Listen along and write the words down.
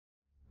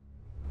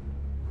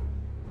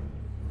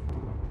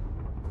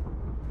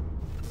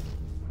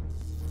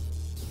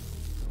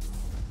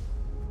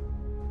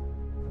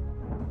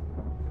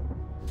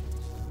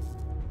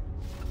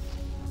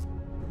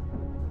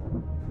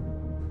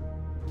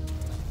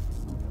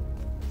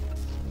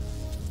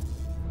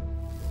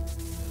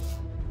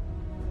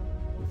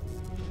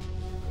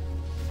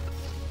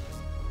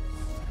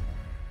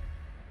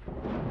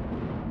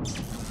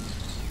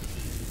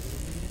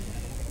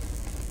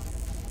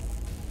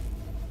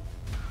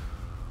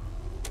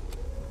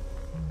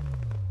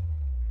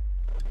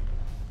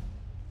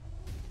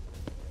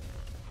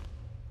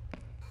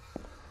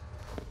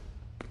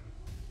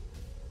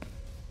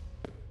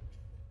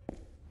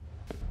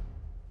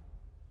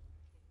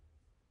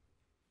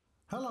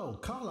Hello,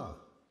 Carla.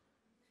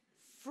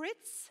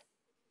 Fritz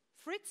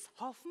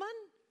Hoffmann?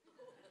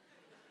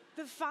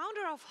 The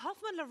founder of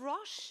Hoffmann La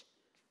Roche?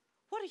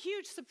 What a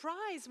huge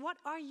surprise. What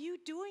are you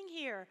doing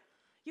here?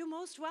 You're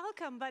most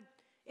welcome, but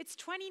it's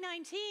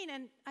 2019,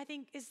 and I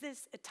think, is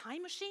this a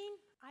time machine?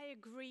 I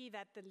agree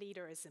that the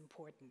leader is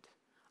important.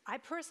 I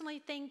personally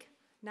think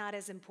not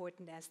as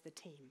important as the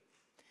team.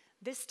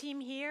 This team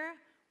here,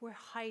 we're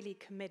highly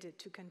committed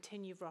to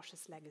continue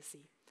Roche's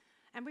legacy,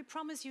 and we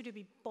promise you to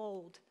be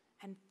bold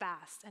and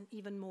fast and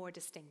even more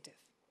distinctive.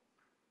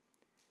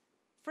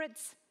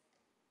 Fritz,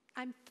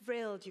 I'm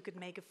thrilled you could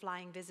make a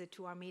flying visit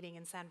to our meeting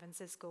in San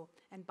Francisco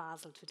and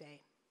Basel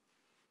today.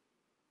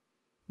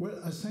 Well,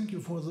 I thank you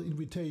for the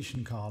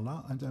invitation,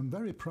 Carla, and I'm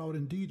very proud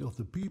indeed of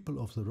the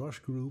people of the Roche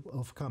Group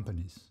of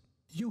companies.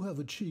 You have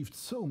achieved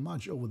so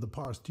much over the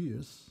past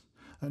years,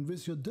 and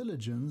with your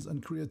diligence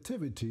and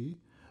creativity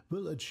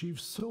will achieve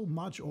so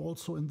much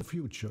also in the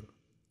future.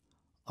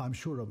 I'm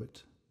sure of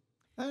it.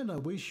 And I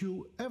wish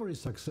you every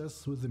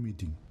success with the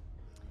meeting.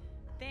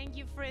 Thank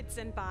you, Fritz,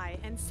 and bye,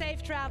 and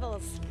safe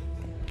travels.